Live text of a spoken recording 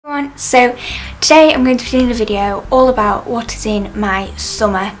everyone, so today I'm going to be doing a video all about what is in my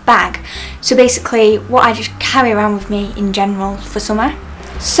summer bag. So basically what I just carry around with me in general for summer.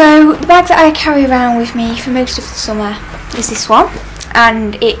 So the bag that I carry around with me for most of the summer is this one,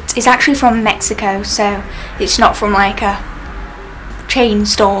 and it is actually from Mexico, so it's not from like a chain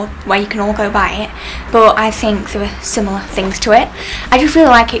store where you can all go buy it, but I think there are similar things to it. I just really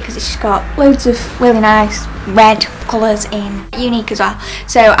like it because it's just got loads of really nice red colours in, unique as well.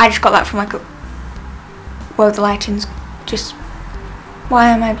 So I just got that from like a, whoa, the lighting's just, why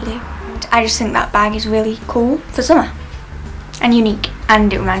am I blue? I just think that bag is really cool for summer and unique,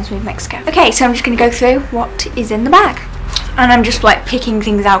 and it reminds me of Mexico. Okay, so I'm just going to go through what is in the bag, and I'm just like picking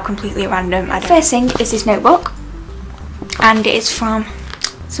things out completely at random. First thing is this notebook, and it's from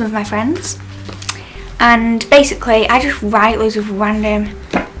some of my friends, and basically I just write loads of random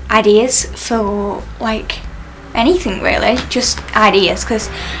ideas for like anything really, just ideas, because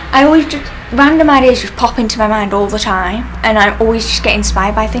I always just, random ideas just pop into my mind all the time, and I always just get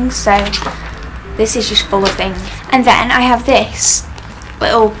inspired by things, so this is just full of things. And then I have this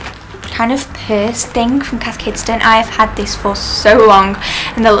little kind of purse thing from Cath Kidston. I've had this for so long,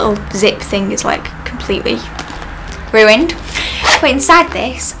 and the little zip thing is like completely ruined. But inside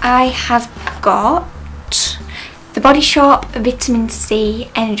this I have got the Body Shop Vitamin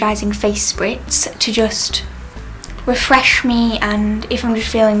C Energizing Face Spritz to just refresh me, and if I'm just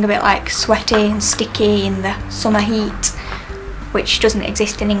feeling a bit like sweaty and sticky in the summer heat, which doesn't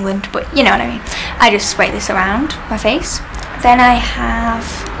exist in England, but you know what I mean, I just spray this around my face. Then I have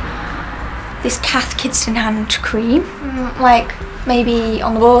this Cath Kidston hand cream, like maybe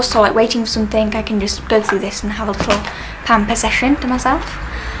on the bus or like waiting for something, I can just go through this and have a little pamper session to myself.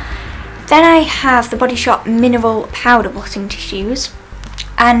 Then I have the Body Shop Mineral Powder Blotting Tissues,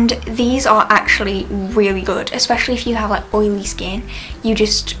 and these are actually really good, especially if you have like oily skin. You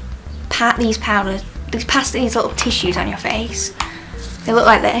just pat these powders, pass these little tissues on your face. They look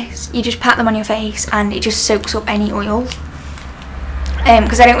like this. You just pat them on your face and it just soaks up any oil.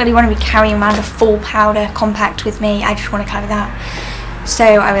 Because I don't really want to be carrying around a full powder compact with me, I just want to carry that. So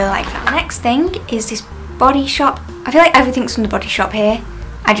I really like that. The next thing is this Body Shop. I feel like everything's from the Body Shop here.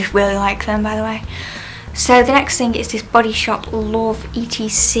 I just really like them, by the way. So the next thing is this Body Shop Love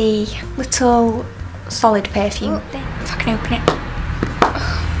ETC little solid perfume. If I can open it.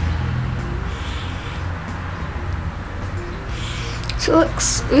 So it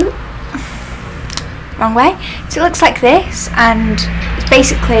looks, ooh, wrong way. So it looks like this, and it's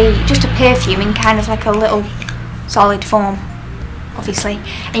basically just a perfume in kind of like a little solid form, obviously,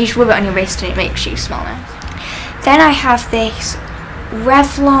 and you just rub it on your wrist and it makes you smell nice. Then I have this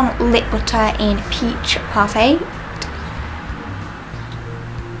Revlon lip butter in Peach Parfait,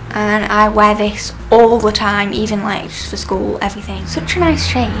 and I wear this all the time, even like just for school, everything. Such a nice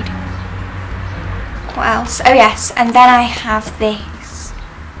shade. What else? Oh yes, and then I have this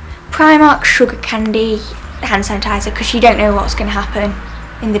Primark Sugar Candy hand sanitizer, because you don't know what's going to happen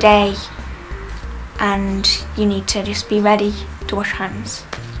in the day and you need to just be ready to wash hands.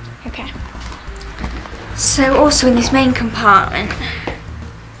 Okay. So also in this main compartment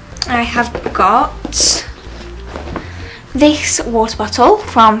I have got this water bottle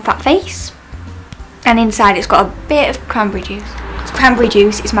from Fat Face, and inside it's got a bit of cranberry juice. Cranberry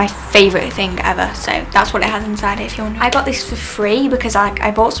juice is my favourite thing ever, so that's what it has inside it if you're wondering. I got this for free because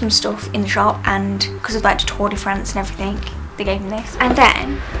I bought some stuff in the shop, and because of like the Tour de France and everything, they gave me this. And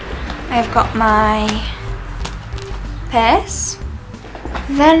then I've got my purse.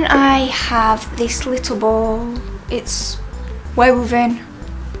 Then I have this little ball. It's woven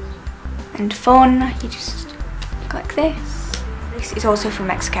and fun. You just go like this. This is also from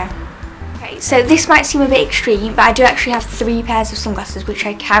Mexico. Okay, so this might seem a bit extreme, but I do actually have 3 pairs of sunglasses which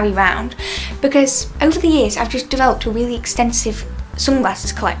I carry around, because over the years I've just developed a really extensive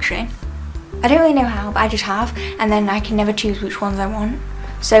sunglasses collection. I don't really know how, but I just have, and then I can never choose which ones I want.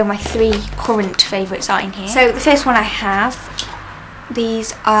 So my 3 current favourites are in here. So the first one I have,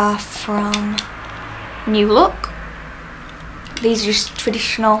 these are from New Look. These are just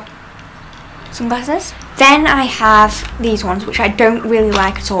traditional sunglasses. Then I have these ones which I don't really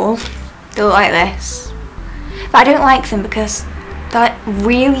like at all. They look like this, but I don't like them because they're like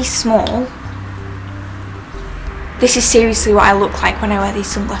really small. This is seriously what I look like when I wear these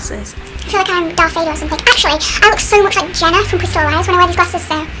sunglasses. I feel like I'm Darth Vader or something. Actually, I look so much like Jenna from Crystal Eyes when I wear these glasses,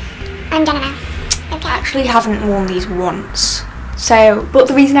 so I'm Jenna now. Okay. I actually haven't worn these once. So, but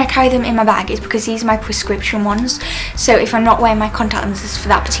the reason I carry them in my bag is because these are my prescription ones. So if I'm not wearing my contact lenses for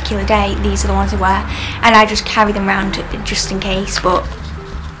that particular day, these are the ones I wear, and I just carry them around just in case, but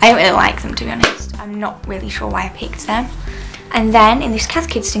I don't really like them, to be honest. I'm not really sure why I picked them. And then in this Cath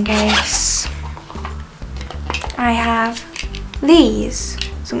Kidston case, I have these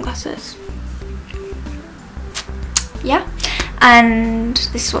sunglasses. Yeah, and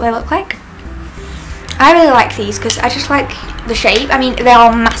this is what they look like. I really like these because I just like the shape. I mean, they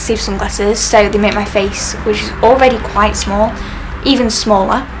are massive sunglasses, so they make my face, which is already quite small, even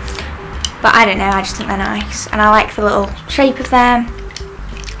smaller. But I don't know, I just think they're nice. And I like the little shape of them.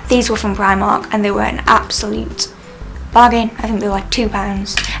 These were from Primark and they were an absolute bargain. I think they were like £2.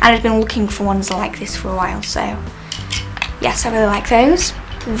 And I've been looking for ones like this for a while, so yes, I really like those.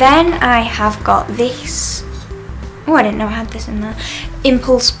 Then I have got this. Oh, I didn't know I had this in there.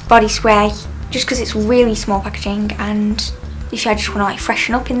 Impulse body spray. Just because it's really small packaging, and if I just want to like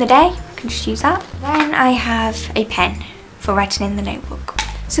freshen up in the day, I can just use that. Then I have a pen for writing in the notebook.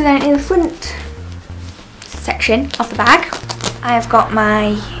 So then in the front section of the bag, I have got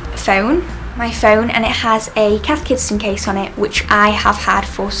my phone, and it has a Cath Kidston case on it, which I have had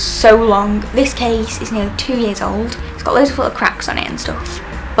for so long. This case is nearly 2 years old. It's got loads of little cracks on it and stuff.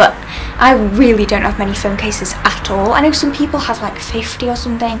 But I really don't have many phone cases at all. I know some people have like 50 or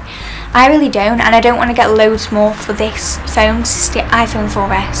something. I really don't, and I don't want to get loads more for this phone. This is the iPhone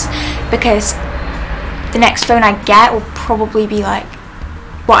 4S, because the next phone I get will probably be like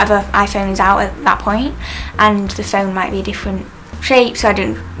whatever iPhone is out at that point, and the phone might be a different shape, so I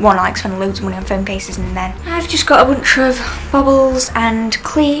don't want to like spend loads of money on phone cases. And then I've just got a bunch of bobbles and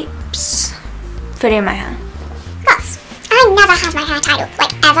clips for doing my hair. I never have my hair tied up,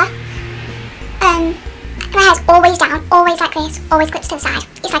 like ever. My hair's always down, always like this, always clipped to the side.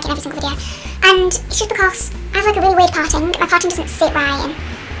 It's like in every single video. And it's just because I have like a really weird parting. My parting doesn't sit right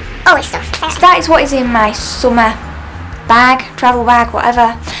and all this stuff. So that is what is in my summer bag, travel bag,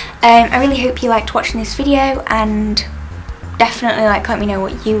 whatever. I really hope you liked watching this video, and definitely like let me know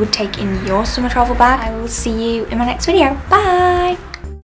what you would take in your summer travel bag. I will see you in my next video. Bye!